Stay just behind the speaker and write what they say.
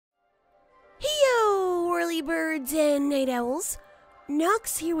early birds and night owls.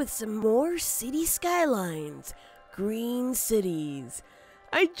 Nox here with some more city skylines. Green cities.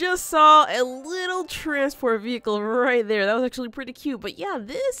 I just saw a little transport vehicle right there. That was actually pretty cute. But yeah,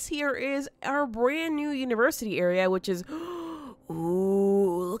 this here is our brand new university area, which is...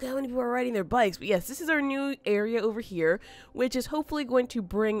 Ooh, look how many people are riding their bikes. But yes, this is our new area over here, which is hopefully going to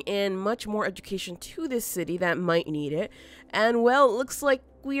bring in much more education to this city that might need it. And well, it looks like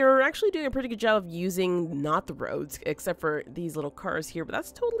we are actually doing a pretty good job of using not the roads, except for these little cars here. But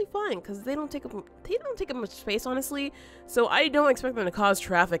that's totally fine because they don't take up much space, honestly. So I don't expect them to cause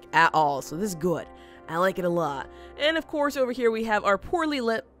traffic at all. So this is good. I like it a lot. And of course, over here we have our poorly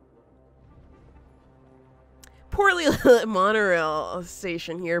lit monorail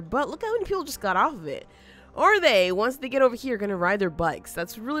station here, but look how many people just got off of it. Are they, once they get over here, going to ride their bikes?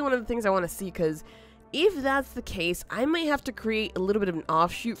 That's really one of the things I want to see, because if that's the case, I might have to create a little bit of an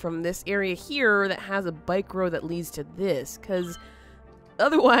offshoot from this area here that has a bike road that leads to this, because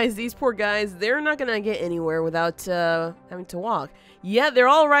otherwise these poor guys, they're not going to get anywhere without having to walk. Yeah, they're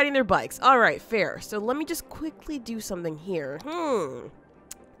all riding their bikes. Alright, fair. So let me just quickly do something here.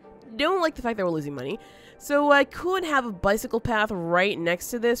 Don't like the fact that we're losing money. So I could have a bicycle path right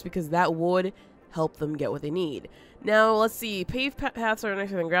next to this because that would help them get what they need. Now, let's see. Paved paths are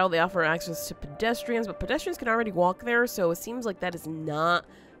nicer than gravel. They offer access to pedestrians, but pedestrians can already walk there, so it seems like that is not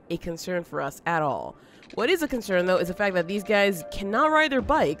a concern for us at all. What is a concern, though, is the fact that these guys cannot ride their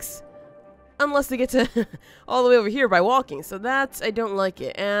bikes unless they get to all the way over here by walking. So that's, I don't like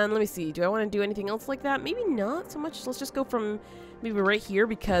it. And let me see. Do I want to do anything else like that? Maybe not so much. Let's just go from maybe right here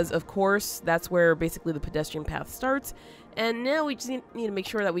because, of course, that's where basically the pedestrian path starts. And now we just need to make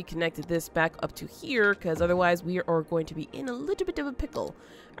sure that we connected this back up to here because otherwise we are going to be in a little bit of a pickle.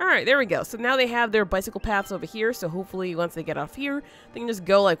 Alright, there we go. So now they have their bicycle paths over here. So hopefully once they get off here, they can just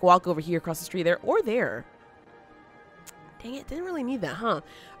go like walk over here across the street there or there. Dang it, didn't really need that, huh?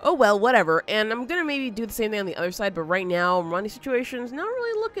 Oh well, whatever. And I'm gonna maybe do the same thing on the other side, but right now, money situation's not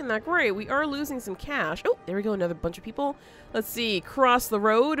really looking that great. We are losing some cash. Oh, there we go, another bunch of people. Let's see, cross the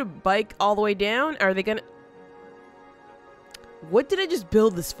road, bike all the way down. Are they gonna... What did I just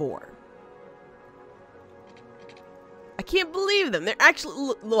build this for? I can't believe them. They're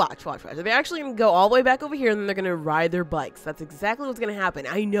actually... Watch. They're actually gonna go all the way back over here, and then they're gonna ride their bikes. That's exactly what's gonna happen.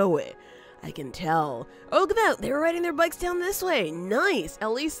 I know it. I can tell. Oh, look at that. They were riding their bikes down this way. Nice.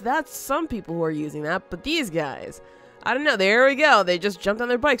 At least that's some people who are using that. But these guys, I don't know. There we go. They just jumped on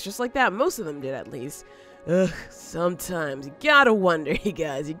their bikes just like that. Most of them did, at least. Ugh, sometimes you gotta wonder, you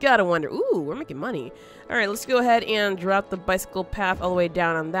guys. You gotta wonder. Ooh, we're making money. All right, let's go ahead and drop the bicycle path all the way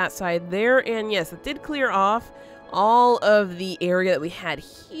down on that side there. And yes, it did clear off all of the area that we had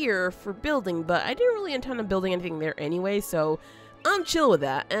here for building. But I didn't really intend on building anything there anyway, so I'm chill with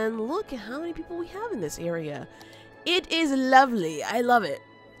that. And look at how many people we have in this area. It is lovely. I love it.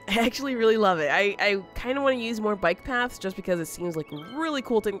 I actually really love it. I kind of want to use more bike paths just because it seems like a really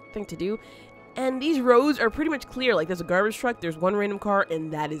cool thing to do. And these roads are pretty much clear. Like there's a garbage truck, there's one random car,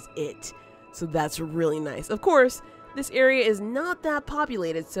 and that is it. So that's really nice. Of course, this area is not that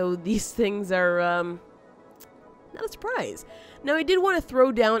populated, so these things are not a surprise. Now I did want to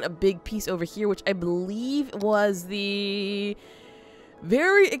throw down a big piece over here, which I believe was the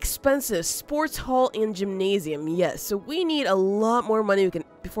very expensive sports hall and gymnasium. Yes, so we need a lot more money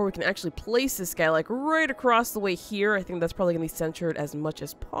before we can actually place this guy like right across the way here. I think that's probably going to be centered as much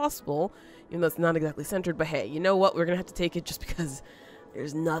as possible, even though it's not exactly centered. But hey, you know what? We're going to have to take it just because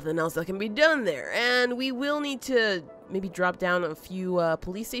there's nothing else that can be done there. And we will need to maybe drop down a few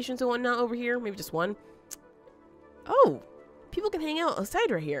police stations and whatnot over here. Maybe just one. Oh, people can hang out outside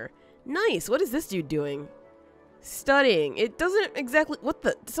right here. Nice. What is this dude doing? Studying. It doesn't exactly... What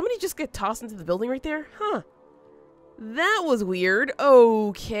the... Did somebody just get tossed into the building right there? Huh. That was weird.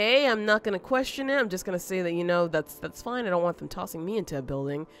 Okay, I'm not going to question it. I'm just going to say that, you know, that's fine. I don't want them tossing me into a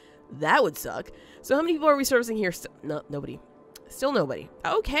building. That would suck. So how many people are we servicing here? No, nobody. Still nobody.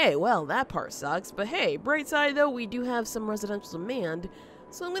 Okay, well, that part sucks. But hey, bright side, though, we do have some residential demand.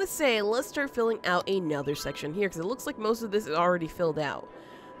 So I'm going to say, let's start filling out another section here, because it looks like most of this is already filled out.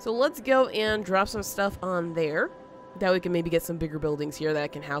 So let's go and drop some stuff on there. That we can maybe get some bigger buildings here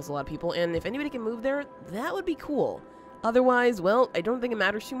that can house a lot of people. And if anybody can move there, that would be cool. Otherwise, well, I don't think it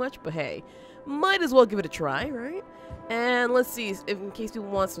matters too much, but hey, might as well give it a try, right? And let's see, if in case people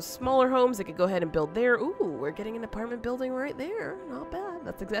want some smaller homes, they could go ahead and build there. Ooh, we're getting an apartment building right there. Not bad.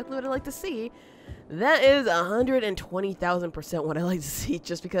 That's exactly what I like to see. That is 120,000% what I like to see,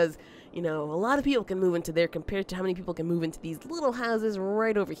 just because, you know, a lot of people can move into there compared to how many people can move into these little houses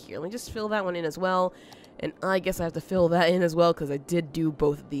right over here. Let me just fill that one in as well. And I guess I have to fill that in as well because I did do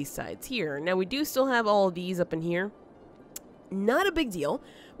both of these sides here. Now we do still have all of these up in here. Not a big deal.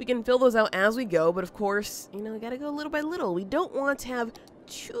 We can fill those out as we go, but of course, you know, we gotta go little by little. We don't want to have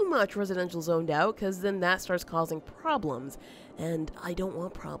too much residential zoned out because then that starts causing problems. And I don't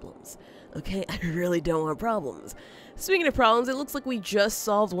want problems. Okay, I really don't want problems. Speaking of problems, it looks like we just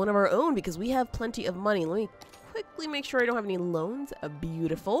solved one of our own because we have plenty of money. Let me quickly make sure I don't have any loans.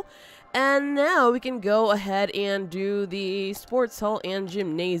 Beautiful. And now we can go ahead and do the sports hall and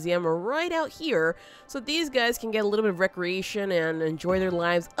gymnasium right out here so these guys can get a little bit of recreation and enjoy their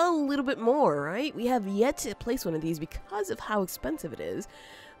lives a little bit more, right? We have yet to place one of these because of how expensive it is.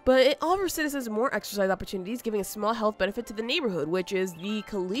 But it offers citizens more exercise opportunities, giving a small health benefit to the neighborhood, which is the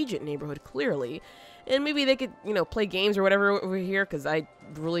collegiate neighborhood, clearly. And maybe they could, you know, play games or whatever over here, because I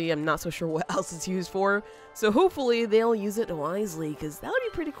really am not so sure what else it's used for. So hopefully they'll use it wisely, because that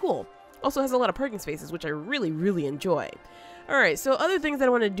would be pretty cool. Also has a lot of parking spaces, which I really, really enjoy. Alright, so other things that I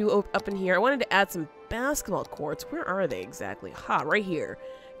want to do up in here, I wanted to add some basketball courts. Where are they exactly? Ha, right here.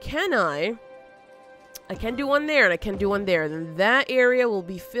 I can do one there, and I can do one there. Then that area will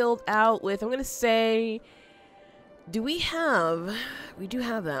be filled out with, I'm going to say, we do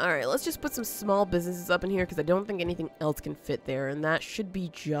have that. Alright, let's just put some small businesses up in here, because I don't think anything else can fit there, and that should be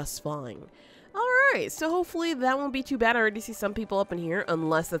just fine. Alright, so hopefully that won't be too bad. I already see some people up in here,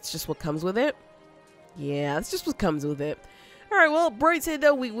 unless that's just what comes with it. Yeah, that's just what comes with it. Alright, well, bright side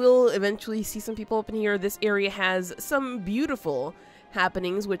though, we will eventually see some people up in here. This area has some beautiful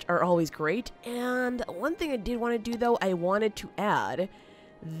happenings, which are always great. And one thing I did want to do though, I wanted to add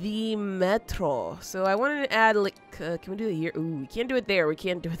the metro. So I wanted to add, like, can we do it here? Ooh, we can't do it there. We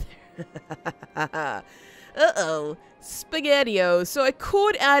can't do it there. Uh-oh. Spaghetti-o. So I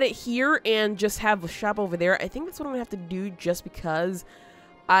could add it here and just have a shop over there. I think that's what I'm going to have to do just because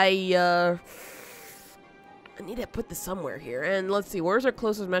I need to put this somewhere here. And let's see, where's our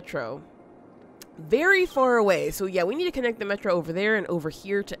closest metro? Very far away. So yeah, we need to connect the metro over there and over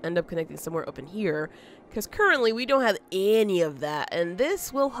here to end up connecting somewhere up in here. Because currently we don't have any of that. And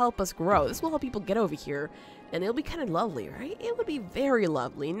this will help us grow. This will help people get over here. And it'll be kind of lovely, right? It would be very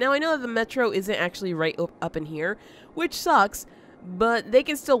lovely. Now, I know that the metro isn't actually right up in here, which sucks, but they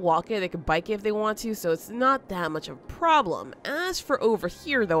can still walk it. They can bike it if they want to, so it's not that much of a problem. As for over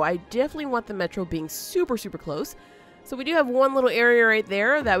here, though, I definitely want the metro being super, super close. So we do have one little area right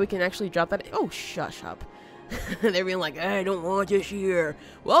there that we can actually drop that. Oh, shush up. They're being like, I don't want this here.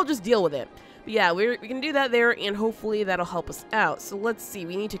 Well, just deal with it. But yeah, we can do that there, and hopefully that'll help us out. So let's see,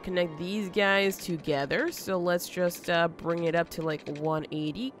 we need to connect these guys together. So let's just bring it up to like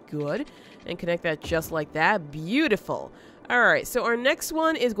 180. Good. And connect that just like that. Beautiful. Alright, so our next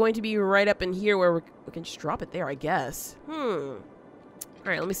one is going to be right up in here where we can just drop it there, I guess.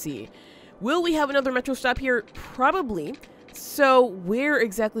 Alright, let me see. Will we have another metro stop here? Probably. So where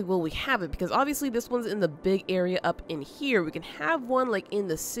exactly will we have it? Because obviously this one's in the big area up in here. We can have one like in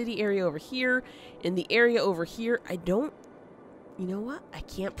the city area over here, in the area over here. You know what? I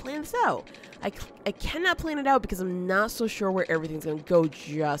can't plan this out. I cannot plan it out because I'm not so sure where everything's going to go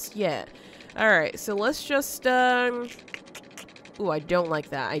just yet. Alright, so let's just, ooh, I don't like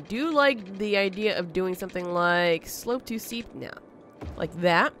that. I do like the idea of doing something like slope too steep. No. Like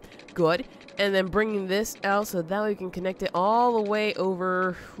that. Good. And then bringing this out so that way we can connect it all the way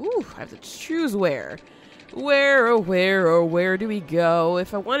over. Whew, I have to choose where. Where do we go?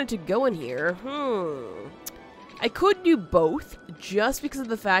 If I wanted to go in here, I could do both just because of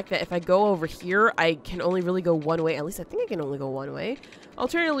the fact that if I go over here, I can only really go one way. At least I think I can only go one way.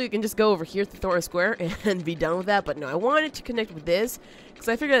 Alternatively, you can just go over here to Thor Square and be done with that. But no, I wanted to connect with this because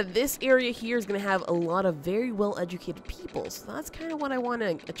I figured that this area here is going to have a lot of very well-educated people. So that's kind of what I want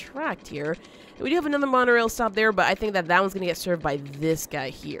to attract here. And we do have another monorail stop there, but I think that that one's going to get served by this guy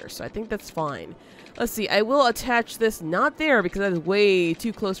here. So I think that's fine. Let's see. I will attach this not there because that is way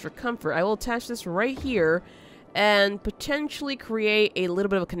too close for comfort. I will attach this right here and potentially create a little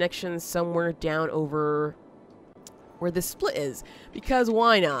bit of a connection somewhere down over where this split is, because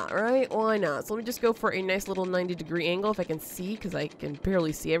why not, right? Why not? So let me just go for a nice little 90-degree angle if I can see, because I can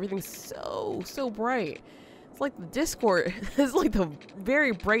barely see. Everything's so bright. It's like the Discord. It's like the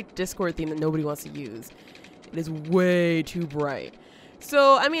very bright Discord theme that nobody wants to use. It is way too bright.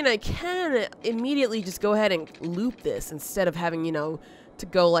 So, I mean, I can immediately just go ahead and loop this instead of having, you know, to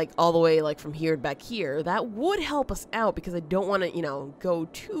go like all the way like from here to back here. That would help us out because I don't want to, you know, go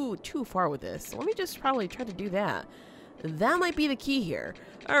too far with this. So let me just probably try to do that. That might be the key here.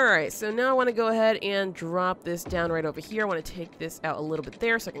 Alright, so now I want to go ahead and drop this down right over here. I want to take this out a little bit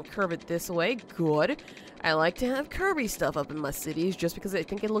there so I can curve it this way. Good. I like to have curvy stuff up in my cities just because I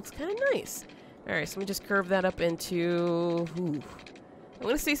think it looks kind of nice. Alright, so let me just curve that up into... Ooh. I'm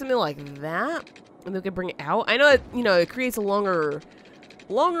going to say something like that. And then we can bring it out. I know that, you know, it creates a longer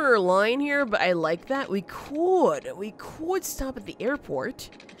line here, but I like that. We could stop at the airport.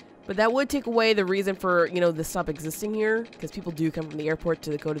 But that would take away the reason for, you know, the stop existing here. Because people do come from the airport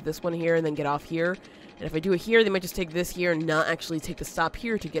to go to this one here and then get off here. And if I do it here, they might just take this here and not actually take the stop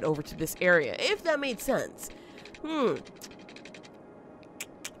here to get over to this area. If that made sense.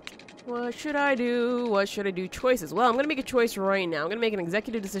 What should I do? What should I do? Choices. Well, I'm going to make a choice right now. I'm going to make an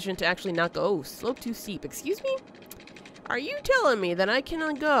executive decision to actually not go. Oh, slope too steep. Excuse me? Are you telling me that I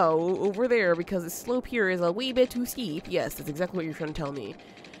cannot go over there because the slope here is a wee bit too steep? Yes, that's exactly what you're trying to tell me.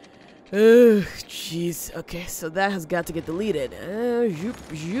 Ugh, jeez. Okay, so that has got to get deleted. Zoop,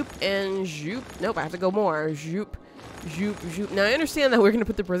 zoop, and zoop. Nope, I have to go more. Zoop, zoop, zoop. Now, I understand that we're going to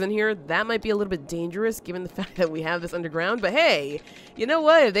put the prison here. That might be a little bit dangerous given the fact that we have this underground. But hey, you know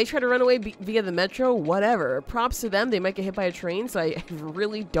what? If they try to run away via the metro, whatever. Props to them. They might get hit by a train, so I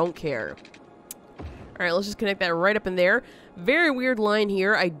really don't care. Alright, let's just connect that right up in there. Very weird line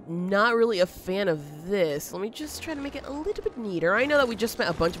here. I'm not really a fan of this. Let me just try to make it a little bit neater. I know that we just spent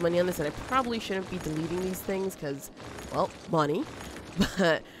a bunch of money on this, and I probably shouldn't be deleting these things because, well, money.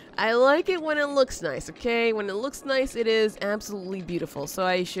 But I like it when it looks nice, okay? When it looks nice, it is absolutely beautiful. So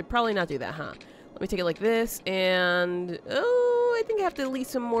I should probably not do that, huh? Let me take it like this, and... Oh, I think I have to delete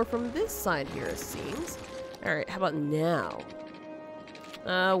some more from this side here, it seems. Alright, how about now?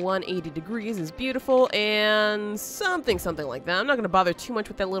 180 degrees is beautiful, and something like that. I'm not going to bother too much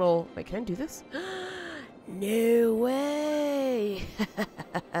with that little... Wait, can I do this? No way!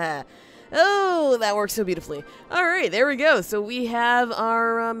 Oh, that works so beautifully. Alright, there we go. So we have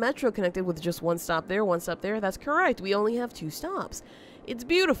our metro connected with just one stop there, one stop there. That's correct. We only have 2 stops. It's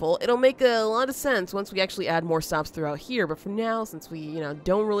beautiful. It'll make a lot of sense once we actually add more stops throughout here. But for now, since we, you know,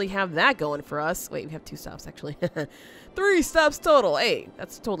 don't really have that going for us... Wait, we have 2 stops, actually. 3 stops total. Hey,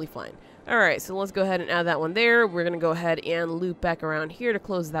 that's totally fine. Alright, so let's go ahead and add that one there. We're going to go ahead and loop back around here to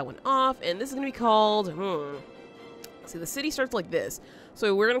close that one off. And this is going to be called... See, the city starts like this.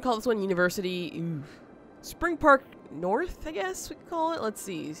 So we're going to call this one University... Spring Park North, I guess we could call it. Let's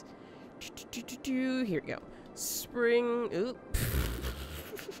see. Here we go. Spring...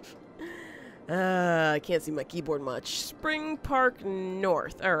 I can't see my keyboard much. Spring Park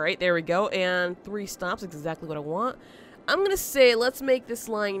North. Alright, there we go. And 3 stops, exactly what I want. I'm going to say let's make this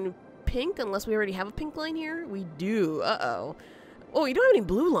line pink, unless we already have a pink line here. We do. Uh-oh. Oh, you don't have any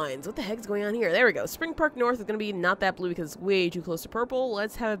blue lines. What the heck's going on here? There we go. Spring Park North is going to be not that blue because it's way too close to purple.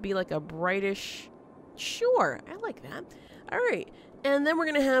 Let's have it be like a brightish... Sure, I like that. Alright. And then we're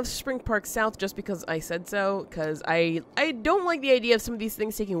going to have Spring Park South just because I said so, because I don't like the idea of some of these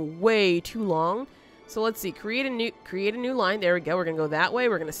things taking way too long. So let's see, create a new line. There we go. We're going to go that way.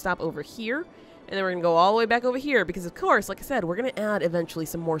 We're going to stop over here, and then we're going to go all the way back over here because, of course, like I said, we're going to add eventually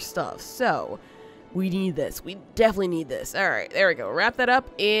some more stuff. So we need this. We definitely need this. All right, there we go. Wrap that up,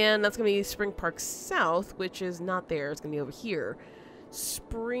 and that's going to be Spring Park South, which is not there. It's going to be over here.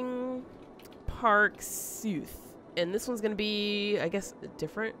 Spring Park South. And this one's going to be, I guess, a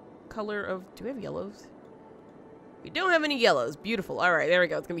different color of... Do we have yellows? We don't have any yellows. Beautiful. All right, there we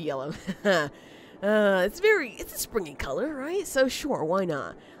go. It's going to be yellow. It's a springy color, right? So sure, why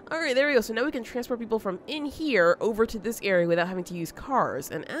not? All right, there we go. So now we can transport people from in here over to this area without having to use cars.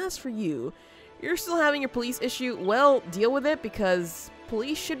 And as for you, you're still having your police issue. Well, deal with it because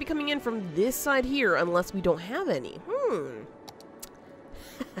police should be coming in from this side here unless we don't have any.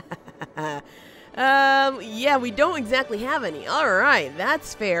 Yeah, we don't exactly have any. Alright,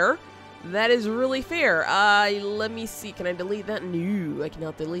 that's fair. That is really fair. Let me see. Can I delete that? No, I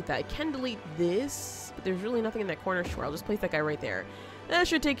cannot delete that. I can delete this, but there's really nothing in that corner. Sure, I'll just place that guy right there. That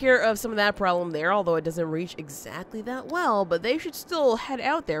should take care of some of that problem there, although it doesn't reach exactly that well, but they should still head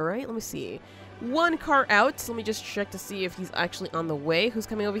out there, right? Let me see. 1 car out. So let me just check to see if he's actually on the way. Who's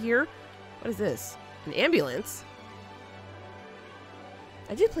coming over here? What is this? An ambulance?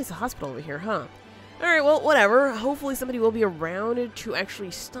 I did place a hospital over here, huh? Alright, well, whatever. Hopefully somebody will be around to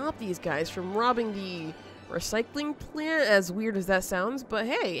actually stop these guys from robbing the recycling plant, as weird as that sounds, but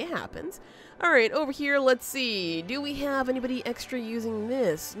hey, it happens. Alright, over here, let's see. Do we have anybody extra using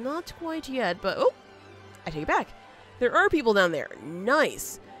this? Not quite yet, but oh, I take it back. There are people down there.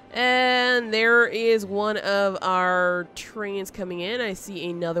 Nice. And there is one of our trains coming in. I see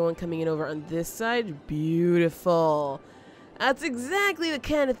another one coming in over on this side. Beautiful. That's exactly the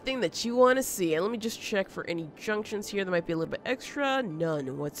kind of thing that you want to see. And let me just check for any junctions here that might be a little bit extra.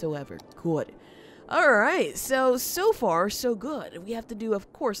 None whatsoever. Good. Alright, so far, so good. We have to do,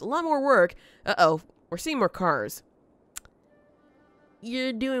 of course, a lot more work. Uh-oh, we're seeing more cars.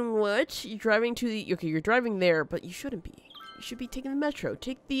 You're doing what? You're driving to the... Okay, you're driving there, but you shouldn't be. You should be taking the metro.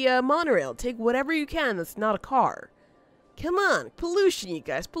 Take the monorail. Take whatever you can that's not a car. Come on. Pollution, you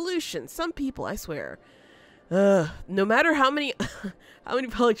guys. Pollution. Some people, I swear. No matter how many how many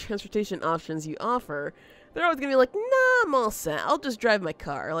public transportation options you offer, they're always gonna be like, nah, I'm all set. I'll just drive my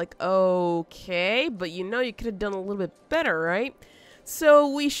car. Like, okay, but you know you could have done a little bit better, right? So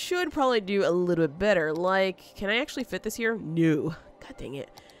we should probably do a little bit better. Like, can I actually fit this here? No. God dang it.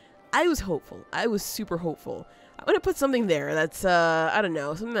 I was hopeful. I was super hopeful. I'm going to put something there that's, I don't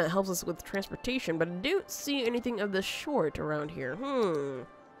know, something that helps us with transportation, but I don't see anything of the sort around here.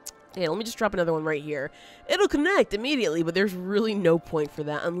 Yeah, let me just drop another one right here. It'll connect immediately, but there's really no point for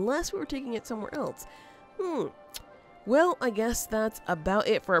that unless we were taking it somewhere else. Well, I guess that's about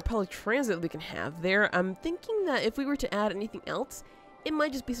it for our public transit that we can have there. I'm thinking that if we were to add anything else, it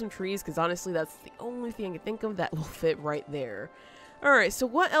might just be some trees, because honestly, that's the only thing I can think of that will fit right there. Alright, so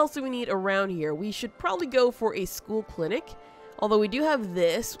what else do we need around here? We should probably go for a school clinic. Although we do have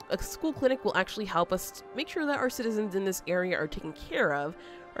this, a school clinic will actually help us make sure that our citizens in this area are taken care of,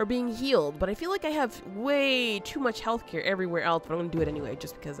 are being healed. But I feel like I have way too much healthcare everywhere else, but I'm going to do it anyway,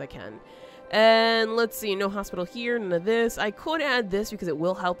 just because I can. And let's see, no hospital here, none of this. I could add this because it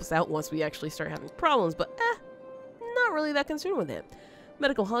will help us out once we actually start having problems, but not really that concerned with it.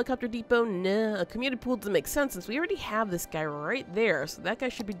 Medical helicopter depot, nah. A commuter pool doesn't make sense since we already have this guy right there, so that guy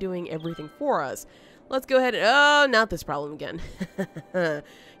should be doing everything for us. Let's go ahead and, oh, not this problem again.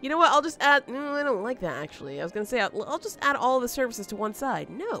 You know what, I'll just add, no, I don't like that actually. I was going to say, I'll just add all the services to one side.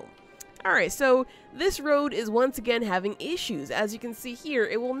 No. Alright, so this road is once again having issues. As you can see here,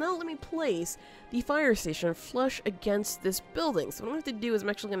 it will not let me place the fire station flush against this building. So what I'm going to have to do is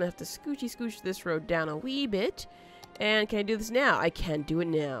I'm actually going to have to scooch this road down a wee bit. And can I do this now? I can do it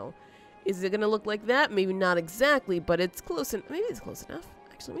now. Is it going to look like that? Maybe not exactly, but it's close enough. Maybe it's close enough.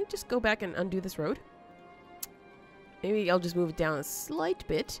 Actually, let me just go back and undo this road. Maybe I'll just move it down a slight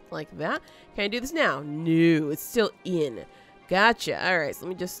bit, like that. Can I do this now? No, it's still in. Gotcha. Alright, so let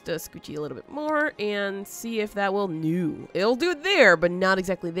me just scooch a little bit more and see if that will... No. It'll do it there, but not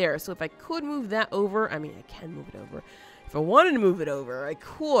exactly there. So if I could move that over... I mean, I can move it over. If I wanted to move it over, I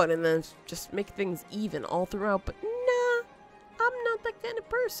could, and then just make things even all throughout, but nah, I'm not that kind of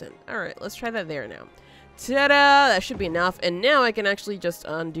person. Alright, let's try that there now. Ta-da! That should be enough, and now I can actually just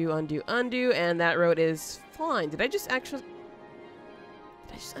undo, and that road is fine. Did I just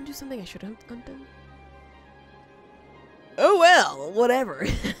undo something I should have undone? Oh well, whatever.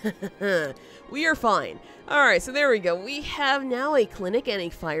 We are fine. Alright, so there we go. We have now a clinic and a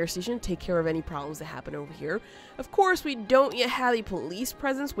fire station to take care of any problems that happen over here. Of course, we don't yet have a police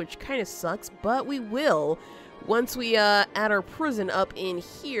presence, which kind of sucks, but we will once we add our prison up in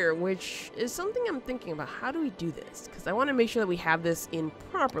here, which is something I'm thinking about. How do we do this? Because I want to make sure that we have this in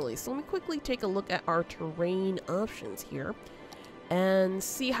properly. So let me quickly take a look at our terrain options here and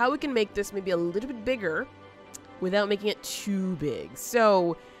see how we can make this maybe a little bit bigger without making it too big.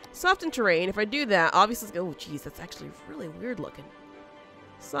 So, soften terrain. If I do that, obviously, oh geez, that's actually really weird looking.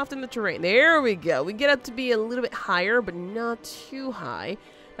 Soften the terrain. There we go. We get up to be a little bit higher, but not too high.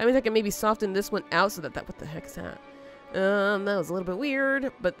 That means I can maybe soften this one out so that what the heck is that? That was a little bit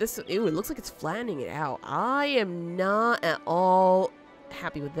weird, but this, ew, it looks like it's flattening it out. I am not at all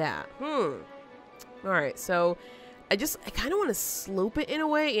happy with that. Alright, so I kind of want to slope it in a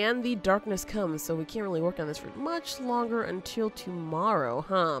way, and the darkness comes, so we can't really work on this for much longer until tomorrow,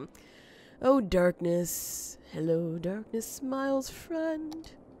 huh? Oh, darkness. Hello, darkness, smiles,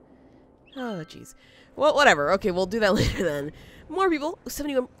 friend. Oh, jeez. Well, whatever. Okay, we'll do that later then. More people.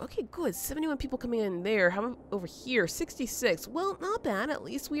 71. Okay, good. 71 people coming in there. How about over here? 66. Well, not bad. At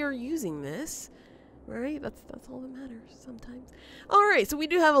least we are using this. Right? That's all that matters sometimes. Alright, so we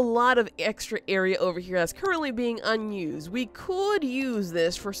do have a lot of extra area over here that's currently being unused. We could use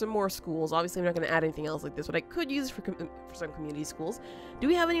this for some more schools. Obviously, I'm not going to add anything else like this, but I could use it for some community schools. Do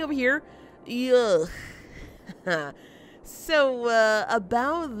we have any over here? Ugh. So,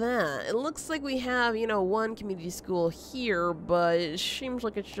 about that, it looks like we have, you know, one community school here, but it seems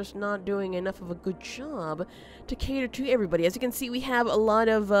like it's just not doing enough of a good job to cater to everybody. As you can see, we have a lot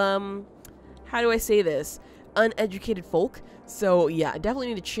of, how do I say this? Uneducated folk. So, yeah, I definitely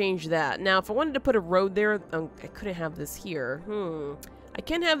need to change that. Now, if I wanted to put a road there, I couldn't have this here. I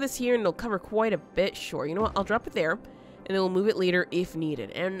can have this here, and it'll cover quite a bit, sure. You know what? I'll drop it there, and then we'll move it later if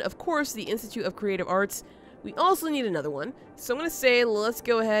needed. And, of course, the Institute of Creative Arts, we also need another one. So I'm going to say, let's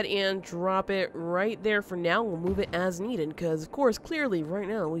go ahead and drop it right there for now. We'll move it as needed, because, of course, clearly, right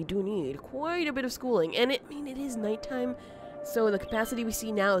now, we do need quite a bit of schooling. And it is nighttime, so the capacity we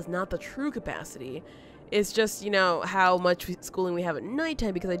see now is not the true capacity. It's just, you know, how much schooling we have at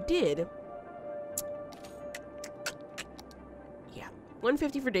nighttime, because I did. Yeah,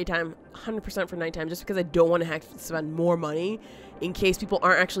 150 for daytime, 100% for nighttime, just because I don't want to have to spend more money in case people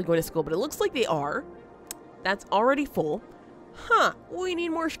aren't actually going to school. But it looks like they are. That's already full. Huh, we need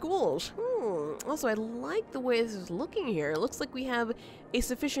more schools. Also, I like the way this is looking here. It looks like we have a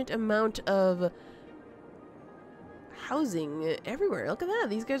sufficient amount of housing everywhere. Look at that.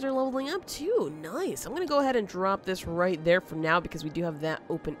 These guys are leveling up too. Nice. I'm going to go ahead and drop this right there for now because we do have that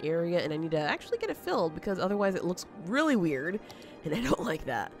open area and I need to actually get it filled because otherwise it looks really weird and I don't like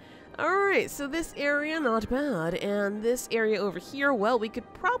that. Alright, so this area, not bad. And this area over here, well, we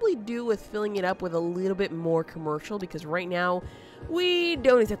could probably do with filling it up with a little bit more commercial because right now we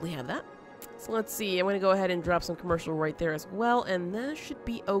don't exactly have that. So let's see. I'm going to go ahead and drop some commercial right there as well, and that should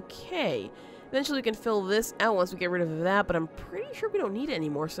be okay. Eventually we can fill this out once we get rid of that, but I'm pretty sure we don't need it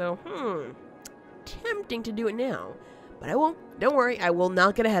anymore, so, tempting to do it now. But I won't. Don't worry, I will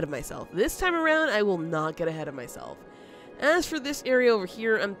not get ahead of myself. This time around, I will not get ahead of myself. As for this area over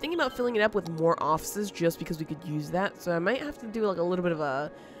here, I'm thinking about filling it up with more offices just because we could use that. So I might have to do like a little bit of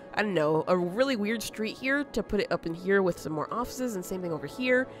a, I don't know, a really weird street here to put it up in here with some more offices, and same thing over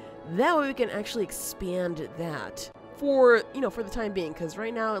here. That way we can actually expand that for, you know, for the time being, because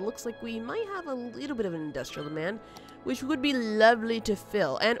right now it looks like we might have a little bit of an industrial demand, which would be lovely to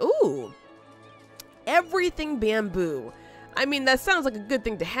fill. And ooh, everything bamboo. I mean, that sounds like a good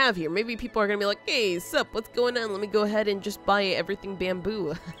thing to have here. Maybe people are gonna be like, hey, sup, what's going on? Let me go ahead and just buy everything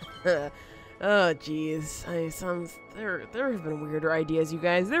bamboo. Oh, jeez. There have been weirder ideas, you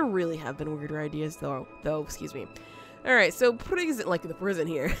guys. There really have been weirder ideas, though, excuse me. Alright, so putting it like the prison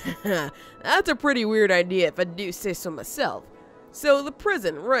here. That's a pretty weird idea, if I do say so myself. So, the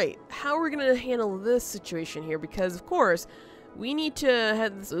prison, right. How are we gonna handle this situation here? Because, of course, we need to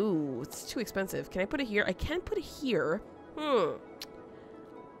have this. Ooh, it's too expensive. Can I put it here? I can put it here.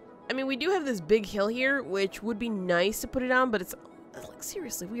 I mean, we do have this big hill here, which would be nice to put it on, but it's like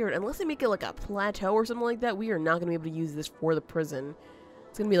seriously weird. Unless they make it like a plateau or something like that, we are not going to be able to use this for the prison.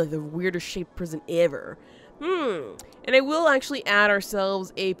 It's going to be like the weirdest shaped prison ever. And I will actually add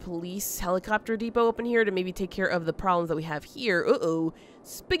ourselves a police helicopter depot up in here to maybe take care of the problems that we have here.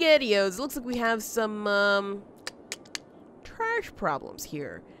 SpaghettiOs. It looks like we have some, trash problems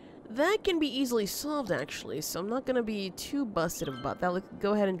here. That can be easily solved, actually, so I'm not going to be too busted about that. Let's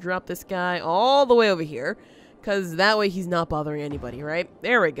go ahead and drop this guy all the way over here, because that way he's not bothering anybody, right?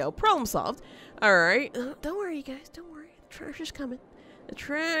 There we go. Problem solved. Alright. Don't worry, you guys. Don't worry. The trash is coming. The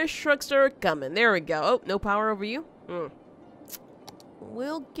trash trucks are coming. There we go. Oh, no power over you?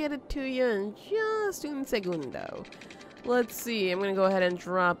 We'll get it to you in just un segundo. Let's see. I'm going to go ahead and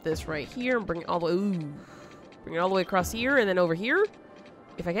drop this right here and bring it all the way... Ooh. Bring it all the way across here and then over here.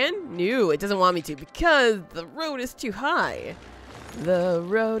 If I can? No, it doesn't want me to because the road is too high. The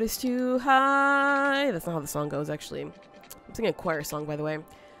road is too high. That's not how the song goes, actually. I'm singing a choir song, by the way.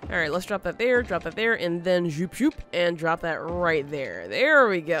 Alright, let's drop that there, and then zoop zoop, and drop that right there. There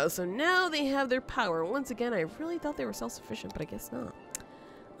we go. So now they have their power. Once again, I really thought they were self-sufficient, but I guess not.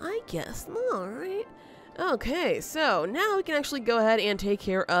 Right? Okay, so now we can actually go ahead and take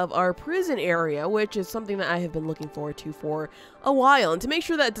care of our prison area, which is something that I have been looking forward to for a while. And to make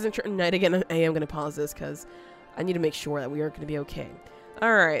sure that it doesn't turn night again, I am going to pause this because I need to make sure that we are going to be okay.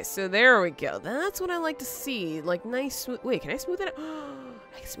 Alright, so there we go. That's what I like to see. Like, nice smooth... Wait, can I smooth that out?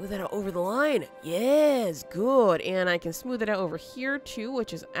 I can smooth that out over the line. Yes, good. And I can smooth it out over here, too,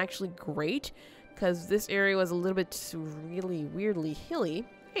 which is actually great. Because this area was a little bit really weirdly hilly.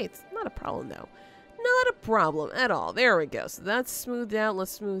 Hey, it's not a problem, though. Not a problem at all. There we go. So that's smoothed out.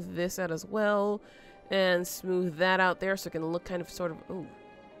 Let's smooth this out as well. And smooth that out there so it can look kind of sort of... Ooh.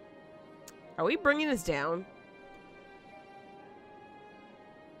 Are we bringing this down?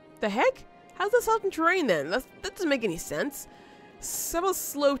 The heck? How's this soften terrain then? That doesn't make any sense. Some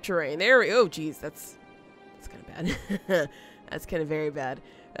slow terrain. There we go. Oh, geez. That's kind of bad. That's kind of very bad.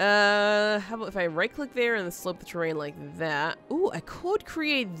 How about if I right click there and then slope the terrain like that? Ooh, I could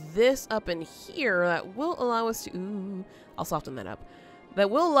create this up in here that will allow us to, ooh, I'll soften that up. That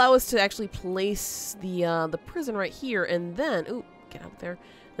will allow us to actually place the prison right here and then, ooh, get out there.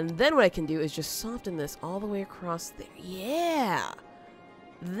 And then what I can do is just soften this all the way across there. Yeah,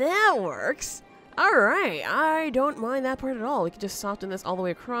 that works. Alright, I don't mind that part at all. We can just soften this all the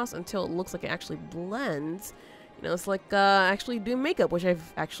way across until it looks like it actually blends. You know, it's like actually doing makeup, which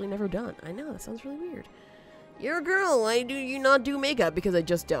I've actually never done. I know, that sounds really weird. You're a girl, why do you not do makeup? Because I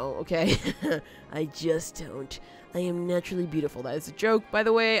just don't, okay? I just don't. I am naturally beautiful. That is a joke, by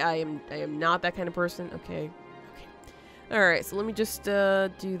the way. I am not that kind of person, okay? Alright, so let me just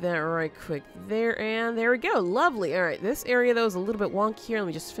do that right quick there, and there we go. Lovely. Alright, this area, though, is a little bit wonky here. Let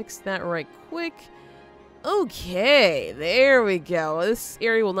me just fix that right quick. Okay, there we go. This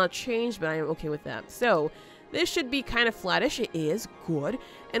area will not change, but I am okay with that. So, this should be kind of flattish. It is. Good.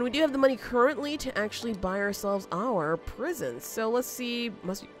 And we do have the money currently to actually buy ourselves our prison. So, let's see.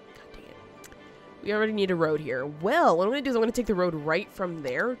 Must be... God dang it. We already need a road here. Well, what I'm going to do is I'm going to take the road right from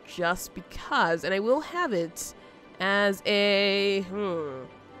there, just because, and I will have it as a, no,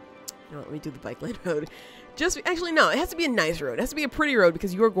 let me do the bike lane road. Actually, no, it has to be a nice road. It has to be a pretty road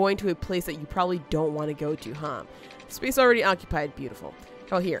because you're going to a place that you probably don't want to go to, huh? Space already occupied. Beautiful.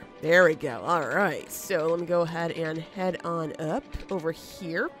 Oh, here. There we go. All right. So let me go ahead and head on up over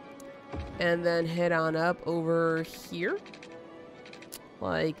here. And then head on up over here.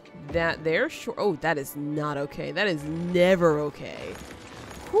 Like that there. Sure. Oh, that is not okay. That is never okay.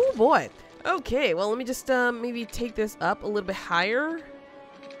 Oh, boy. Okay, well, let me just maybe take this up a little bit higher.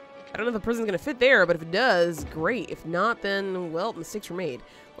 I don't know if the prison's going to fit there, but if it does, great. If not, then, well, mistakes were made.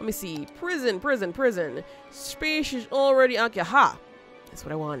 Let me see. Prison, prison, prison. Space is already occupied. Ha! That's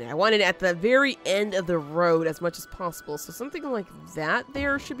what I wanted. I wanted it at the very end of the road as much as possible. So something like that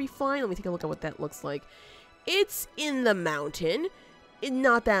there should be fine. Let me take a look at what that looks like. It's in the mountain.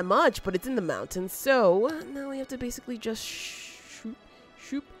 Not that much, but it's in the mountain. So now we have to basically just shoop,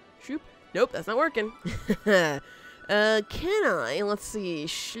 shoop, shoop. Nope, that's not working. Can I? Let's see.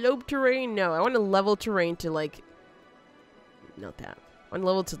 Slope terrain? No, I want a level terrain to, like... Not that. I want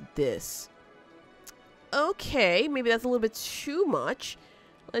level to this. Okay, maybe that's a little bit too much.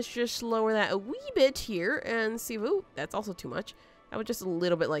 Let's just lower that a wee bit here and see... Ooh, that's also too much. I would just a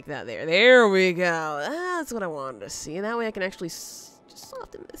little bit like that there. There we go. That's what I wanted to see. That way I can actually just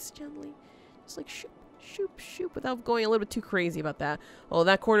soften this gently. Just like shoop. Shoop, shoop, without going a little bit too crazy about that. Oh,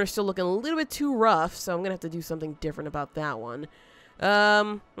 that corner's still looking a little bit too rough, so I'm going to have to do something different about that one.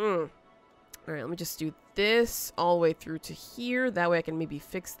 Alright, let me just do this all the way through to here. That way I can maybe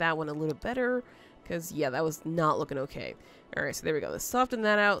fix that one a little better, because, yeah, that was not looking okay. Alright, so there we go. Let's soften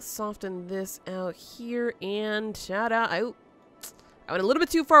that out, soften this out here, and ta-da. I went a little bit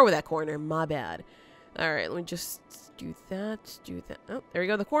too far with that corner. My bad. Alright, let me just... do that, do that. Oh, there we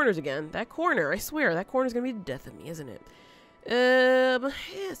go, the corners again. That corner, I swear, that corner's gonna be the death of me, isn't it?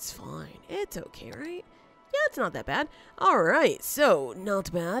 It's fine. It's okay, right? Yeah, it's not that bad. Alright, so,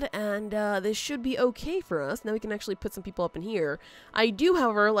 not bad, and this should be okay for us. Now we can actually put some people up in here. I do,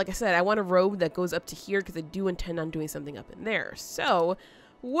 however, like I said, I want a road that goes up to here, because I do intend on doing something up in there. So,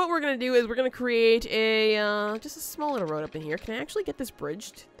 what we're gonna do is we're gonna create a, just a small little road up in here. Can I actually get this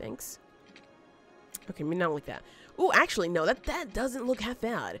bridged? Thanks. Okay, maybe not like that. Oh, actually, no, that doesn't look half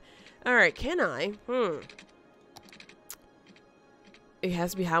bad. Alright, can I? It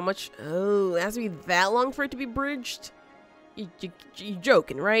has to be how much? Oh, it has to be that long for it to be bridged? You're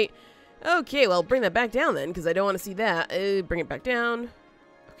joking, right? Okay, well, bring that back down then, because I don't want to see that. Bring it back down.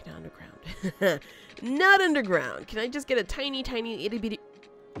 Okay, not underground. Not underground. Can I just get a tiny, tiny, itty-bitty...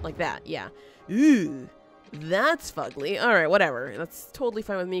 Like that, yeah. Ooh. That's fugly. Alright, whatever. That's totally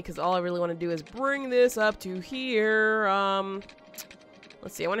fine with me, because all I really want to do is bring this up to here.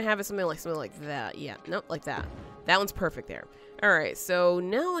 Let's see. I want to have it something like that. Yeah, nope, like that. That one's perfect there. Alright, so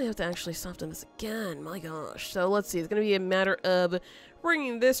now I have to actually soften this again. My gosh. So let's see. It's going to be a matter of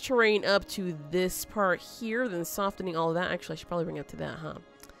bringing this terrain up to this part here, then softening all of that. Actually, I should probably bring it up to that, huh?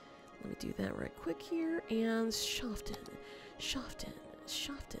 Let me do that right quick here, and soften. Soften.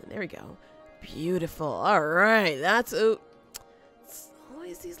 Soften. There we go. Beautiful. All right. That's it's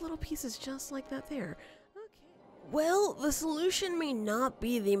always these little pieces just like that there. Okay. Well, the solution may not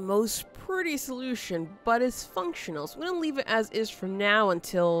be the most pretty solution, but it's functional. So we're going to leave it as is for now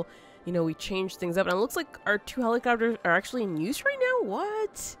until, you know, we change things up. And it looks like our 2 helicopters are actually in use right now.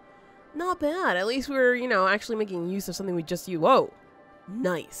 What? Not bad. At least we're, you know, actually making use of something we just used. Whoa.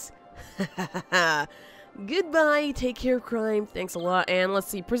 Nice. Goodbye, take care, crime. Thanks a lot. And let's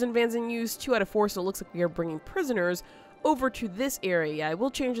see, prison vans in use, 2 out of 4, so it looks like we are bringing prisoners over to this area. Yeah, I will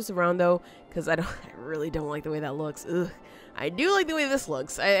change this around, though, because I really don't like the way that looks. Ugh. I do like the way this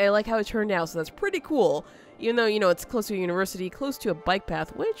looks. I like how it turned out, so that's pretty cool. Even though, you know, it's close to a university, close to a bike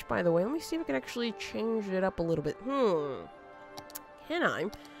path, which, by the way, let me see if I can actually change it up a little bit. Can I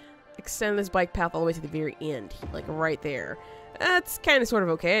extend this bike path all the way to the very end, like right there? That's kind of sort of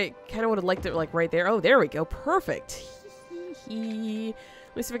okay. I kind of would have liked it like right there. Oh, there we go. Perfect. Let me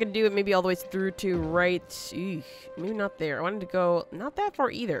see if I can do it maybe all the way through to right. Eesh, maybe not there. I wanted to go not that far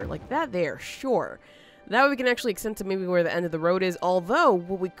either. Like that there. Sure. That way we can actually extend to maybe where the end of the road is. Although,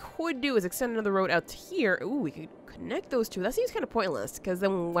 what we could do is extend another road out to here. Ooh, we could connect those two. That seems kind of pointless. Because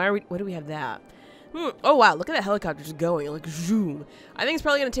then why do we have that? Oh, wow. Look at that helicopter just going. Like, zoom. I think it's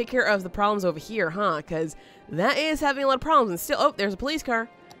probably going to take care of the problems over here, huh? Because that is having a lot of problems. And still, oh, there's a police car.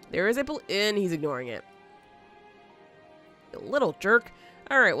 There is and he's ignoring it. A little jerk.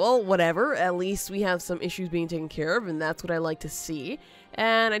 Alright, well, whatever. At least we have some issues being taken care of, and that's what I like to see.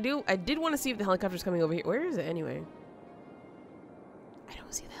 And I did want to see if the helicopter's coming over here. Where is it, anyway? I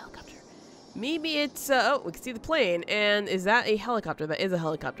don't see the helicopter. Maybe it's, oh, we can see the plane. And is that a helicopter? That is a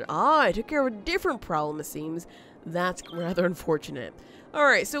helicopter. Ah, I took care of a different problem, it seems. That's rather unfortunate.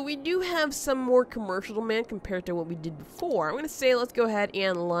 Alright, so we do have some more commercial demand compared to what we did before. I'm going to say let's go ahead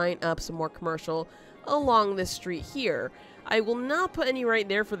and line up some more commercial along this street here. I will not put any right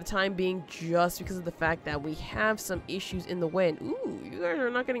there for the time being just because of the fact that we have some issues in the way. And, ooh, you guys are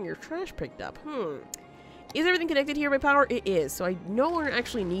not getting your trash picked up. Is everything connected here by power? It is, so I no longer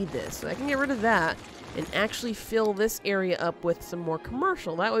actually need this. So I can get rid of that and actually fill this area up with some more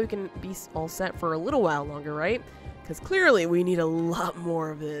commercial. That way we can be all set for a little while longer, right? Because clearly we need a lot more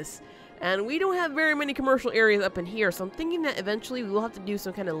of this. And we don't have very many commercial areas up in here, so I'm thinking that eventually we will have to do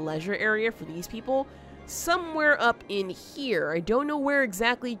some kind of leisure area for these people. Somewhere up in here. I don't know where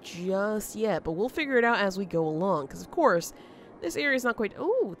exactly just yet, but we'll figure it out as we go along. Because, of course, this area is not quite...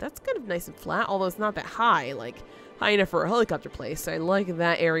 Oh, that's kind of nice and flat, although it's not that high, like, high enough for a helicopter place. So I like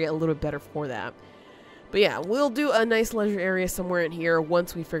that area a little bit better for that. But yeah, we'll do a nice leisure area somewhere in here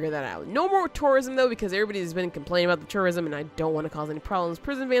once we figure that out. No more tourism, though, because everybody's been complaining about the tourism, and I don't want to cause any problems.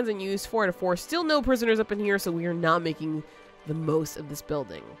 Prison vans in use, 4 out of 4. Still no prisoners up in here, so we are not making the most of this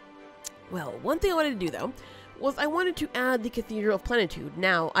building. Well, one thing I wanted to do, though, was I wanted to add the Cathedral of Plenitude.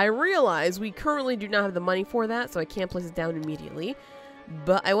 Now, I realize we currently do not have the money for that, so I can't place it down immediately.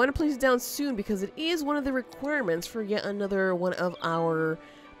 But I want to place it down soon because it is one of the requirements for yet another one of our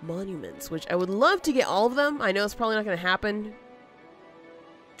monuments, which I would love to get all of them. I know it's probably not going to happen.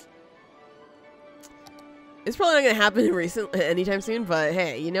 It's probably not going to happen anytime soon, but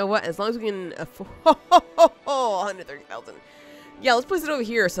hey, you know what? As long as we can afford 130,000. Yeah, let's place it over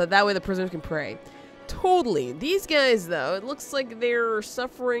here so that way the prisoners can pray. Totally. These guys, though, it looks like they're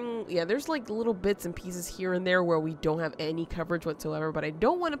suffering. Yeah, there's like little bits and pieces here and there where we don't have any coverage whatsoever, but I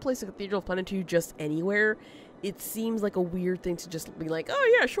don't want to place a Cathedral of Plenitude just anywhere. It seems like a weird thing to just be like,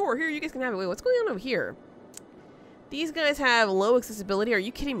 oh yeah, sure, here, you guys can have it. Wait, what's going on over here? These guys have low accessibility. Are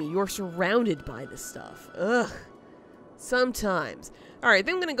you kidding me? You're surrounded by this stuff. Ugh. Sometimes. Alright,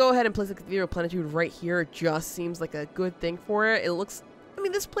 then I'm going to go ahead and place a Cathedral of Plenitude right here. It just seems like a good thing for it. It looks... I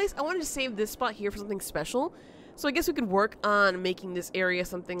mean, this place, I wanted to save this spot here for something special. So I guess we could work on making this area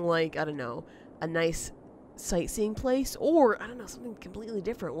something like, I don't know, a nice sightseeing place. Or, I don't know, something completely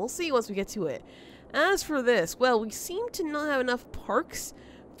different. We'll see once we get to it. As for this, well, we seem to not have enough parks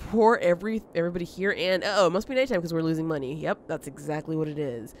for everybody here. And, uh-oh, it must be nighttime because we're losing money. Yep, that's exactly what it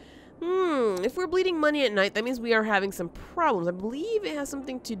is. If we're bleeding money at night, that means we are having some problems. I believe it has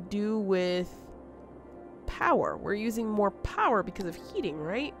something to do with power. We're using more power because of heating,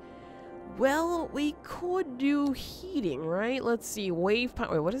 right? Well, we could do heating, right? Let's see. Wave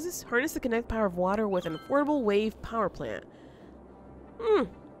power. Wait, what is this? Harness the kinetic power of water with an affordable wave power plant.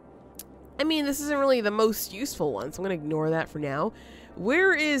 I mean, this isn't really the most useful one, so I'm going to ignore that for now.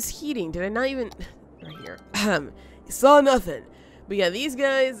 Where is heating? Did I not even... Right here. Saw nothing. But yeah, these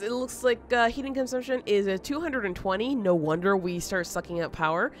guys, it looks like heating consumption is a 220. No wonder we start sucking out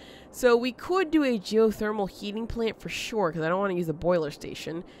power. So we could do a geothermal heating plant for sure, because I don't want to use a boiler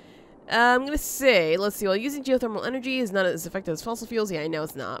station. I'm going to say, let's see, while using geothermal energy is not as effective as fossil fuels. Yeah, I know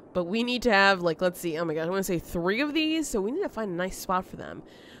it's not. But we need to have, like, let's see, oh my god, I want to say 3 of these. So we need to find a nice spot for them.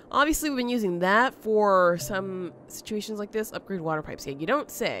 Obviously, we've been using that for some situations like this. Upgrade water pipes. Yeah, you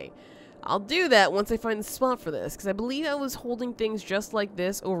don't say. I'll do that once I find the spot for this, because I believe I was holding things just like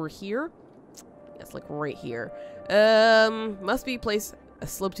this over here. Yes, like right here. Must be place a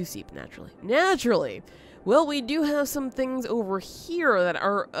slope too steep, naturally. Naturally! Well, we do have some things over here that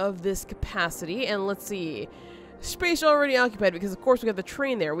are of this capacity, and let's see. Space already occupied, because of course we got the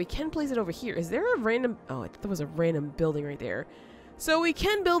train there. We can place it over here. Is there a random... Oh, I thought there was a random building right there. So we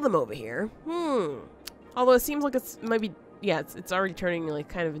can build them over here. Although it seems like it might be... Yeah, it's already turning like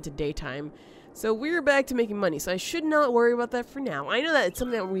kind of into daytime. So we're back to making money. So I should not worry about that for now. I know that it's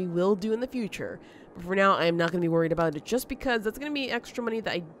something that we will do in the future. But for now, I'm not going to be worried about it just because that's going to be extra money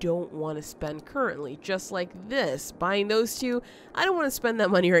that I don't want to spend currently. Just like this. Buying those two, I don't want to spend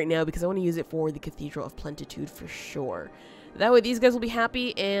that money right now because I want to use it for the Cathedral of Plenitude for sure. That way these guys will be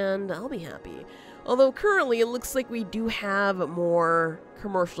happy and I'll be happy. Although currently it looks like we do have more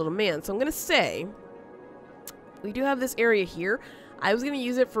commercial demand. So I'm going to say... We do have this area here. I was going to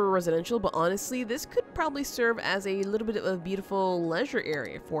use it for residential, but honestly, this could probably serve as a little bit of a beautiful leisure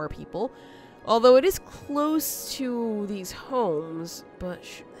area for our people. Although it is close to these homes, but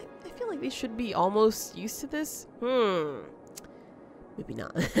I feel like they should be almost used to this. Maybe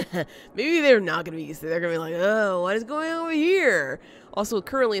not. Maybe they're not going to be used to it. They're going to be like, oh, what is going on over here? Also,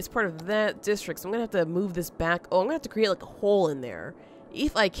 currently, it's part of that district, so I'm going to have to move this back. Oh, I'm going to have to create, like, a hole in there.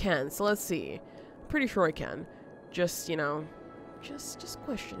 If I can. So, let's see. I'm pretty sure I can. Just, you know, just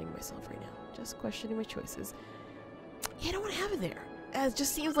questioning myself right now. Just questioning my choices. Yeah, I don't want to have it there. It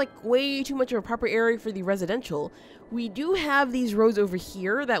just seems like way too much of a proper area for the residential. We do have these roads over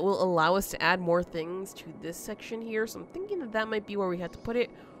here that will allow us to add more things to this section here, so I'm thinking that that might be where we have to put it,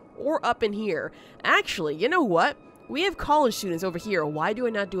 or up in here. Actually, you know what? We have college students over here. Why do I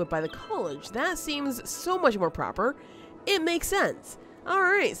not do it by the college? That seems so much more proper. It makes sense.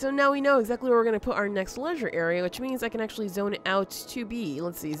 Alright, so now we know exactly where we're going to put our next leisure area, which means I can actually zone it out to be,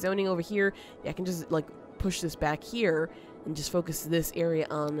 let's see, zoning over here. Yeah, I can just, like, push this back here and just focus this area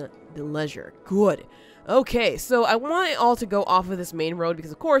on the leisure. Good. Okay, so I want it all to go off of this main road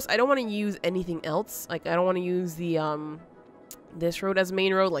because, of course, I don't want to use anything else. Like, I don't want to use the, this road as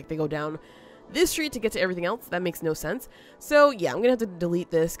main road. Like, they go down this street to get to everything else. That makes no sense. So, yeah, I'm going to have to delete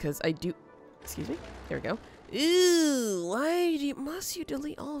this because I do... Excuse me? There we go. Ew, why must you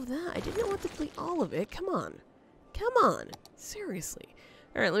delete all of that? I didn't want to delete all of it. Come on. Come on. Seriously.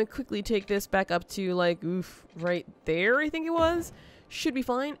 Alright, let me quickly take this back up to, like, oof, right there, I think it was. Should be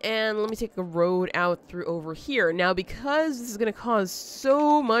fine. And let me take a road out through over here. Now, because this is going to cause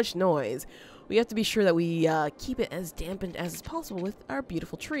so much noise, we have to be sure that we keep it as dampened as possible with our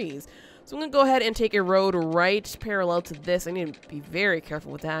beautiful trees. So I'm going to go ahead and take a road right parallel to this. I need to be very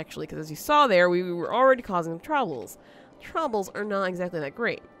careful with that, actually, because as you saw there, we were already causing troubles. Troubles are not exactly that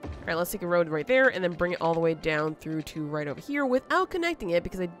great. Alright, let's take a road right there and then bring it all the way down through to right over here without connecting it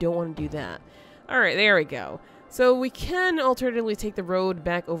because I don't want to do that. Alright, there we go. So we can alternatively take the road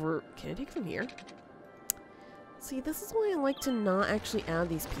back over... Can I take it from here? See, this is why I like to not actually add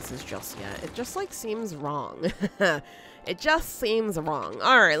these pieces just yet. It just, like, seems wrong. It just seems wrong.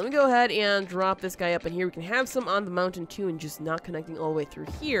 Alright, let me go ahead and drop this guy up in here. We can have some on the mountain, too, and just not connecting all the way through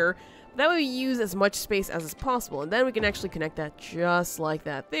here. That way we use as much space as is possible, and then we can actually connect that just like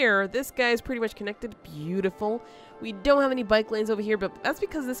that there. This guy is pretty much connected. Beautiful. We don't have any bike lanes over here, but that's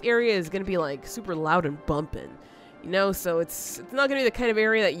because this area is going to be, like, super loud and bumping. You know, so it's not going to be the kind of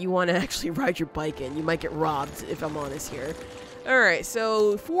area that you want to actually ride your bike in. You might get robbed, if I'm honest here. Alright,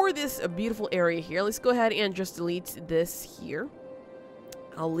 so for this beautiful area here, let's go ahead and just delete this here.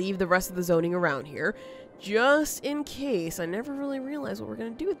 I'll leave the rest of the zoning around here, just in case. I never really realized what we're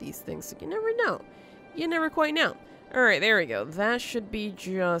going to do with these things, so you never know. You never quite know. Alright, there we go. That should be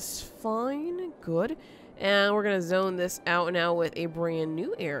just fine. Good. And we're going to zone this out now with a brand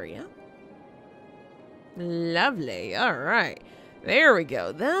new area. Lovely. Alright. There we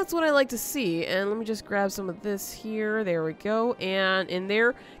go. That's what I like to see. And let me just grab some of this here. There we go. And in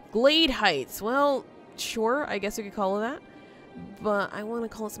there, Glade Heights. Well, sure. I guess you could call it that. But I want to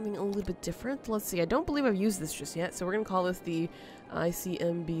call it something a little bit different. Let's see. I don't believe I've used this just yet. So we're going to call this the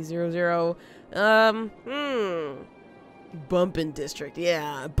ICMB00. Bumpin' District.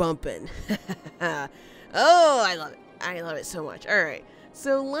 Yeah, bumpin'. Oh, I love it. I love it so much. Alright.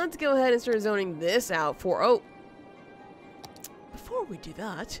 So let's go ahead and start zoning this out for... Oh. Before we do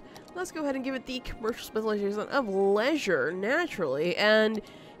that, let's go ahead and give it the commercial specialization of leisure, naturally. And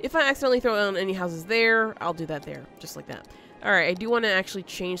if I accidentally throw on any houses there, I'll do that there, just like that. Alright, I do want to actually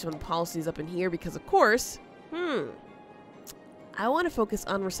change some of the policies up in here because, of course, I want to focus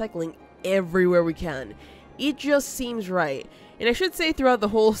on recycling everywhere we can. It just seems right. And I should say throughout the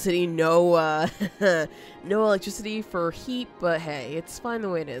whole city, no, no electricity for heat, but hey, it's fine the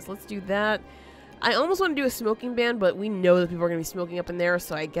way it is. Let's do that. I almost want to do a smoking ban, but we know that people are going to be smoking up in there,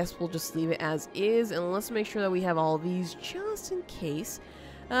 so I guess we'll just leave it as is, and let's make sure that we have all of these just in case.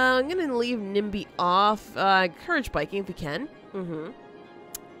 I'm going to leave NIMBY off, encourage biking if we can.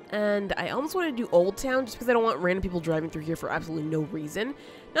 And I almost want to do Old Town, just because I don't want random people driving through here for absolutely no reason.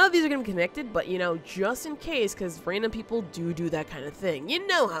 Not that these are going to be connected, but, you know, just in case, because random people do that kind of thing. You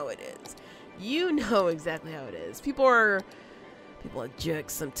know how it is. You know exactly how it is. People are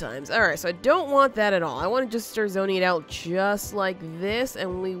jerks sometimes. Alright, so I don't want that at all. I want to just start zoning it out just like this,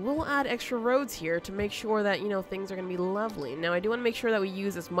 and we will add extra roads here to make sure that, you know, things are going to be lovely. Now, I do want to make sure that we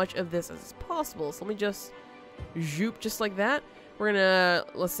use as much of this as possible, so let me just zoop just like that. We're gonna,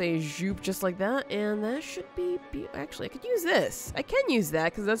 let's say, zoop just like that, and that should be actually, I could use this. I can use that,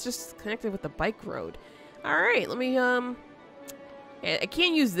 because that's just connected with the bike road. Alright, let me, I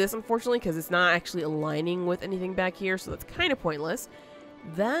can't use this, unfortunately, because it's not actually aligning with anything back here, so that's kind of pointless.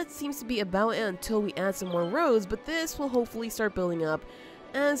 That seems to be about it until we add some more roads, but this will hopefully start building up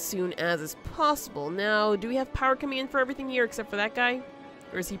as soon as is possible. Now, do we have power coming in for everything here except for that guy?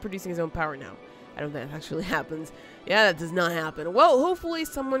 Or is he producing his own power now? I don't think that actually happens. Yeah, that does not happen. Well, hopefully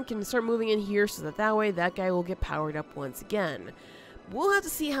someone can start moving in here so that way that guy will get powered up once again. We'll have to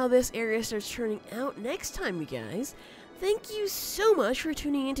see how this area starts turning out next time, you guys. Thank you so much for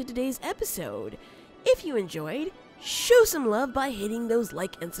tuning into today's episode. If you enjoyed, show some love by hitting those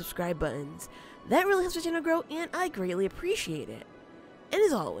like and subscribe buttons. That really helps the channel grow, and I greatly appreciate it. And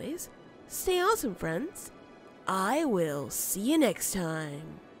as always, stay awesome, friends. I will see you next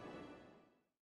time.